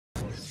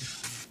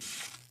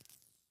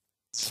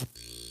minutes.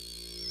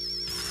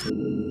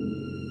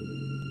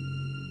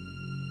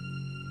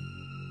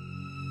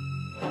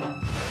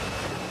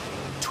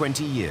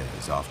 20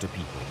 years after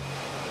people,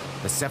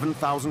 the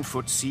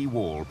 7,000-foot sea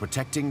wall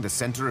protecting the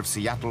center of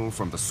Seattle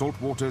from the salt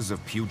waters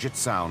of Puget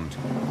Sound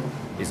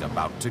is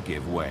about to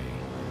give way.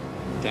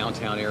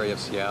 Downtown area of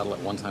Seattle at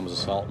one time was a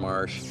salt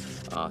marsh.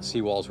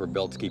 Seawalls were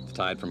built to keep the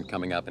tide from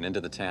coming up and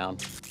into the town.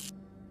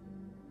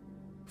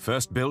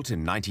 First built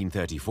in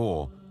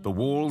 1934, the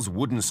wall's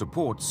wooden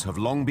supports have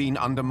long been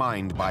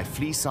undermined by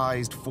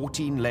flea-sized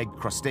 14-legged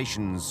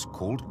crustaceans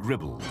called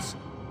gribbles.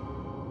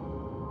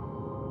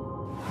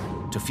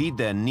 To feed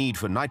their need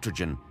for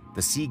nitrogen,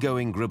 the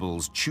seagoing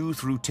gribbles chew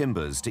through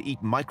timbers to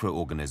eat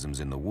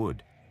microorganisms in the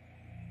wood.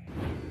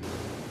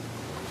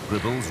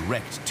 Gribbles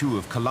wrecked 2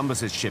 of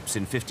Columbus's ships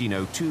in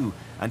 1502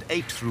 and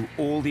ate through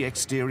all the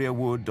exterior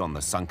wood on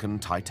the sunken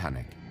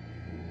Titanic.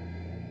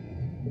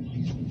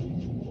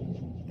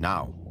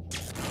 Now,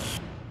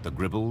 the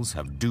gribbles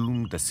have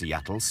doomed the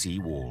Seattle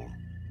Seawall.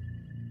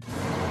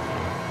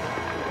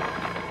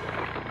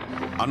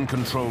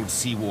 Uncontrolled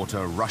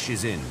seawater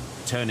rushes in,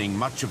 turning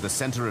much of the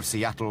center of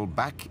Seattle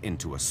back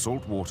into a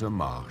saltwater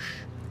marsh.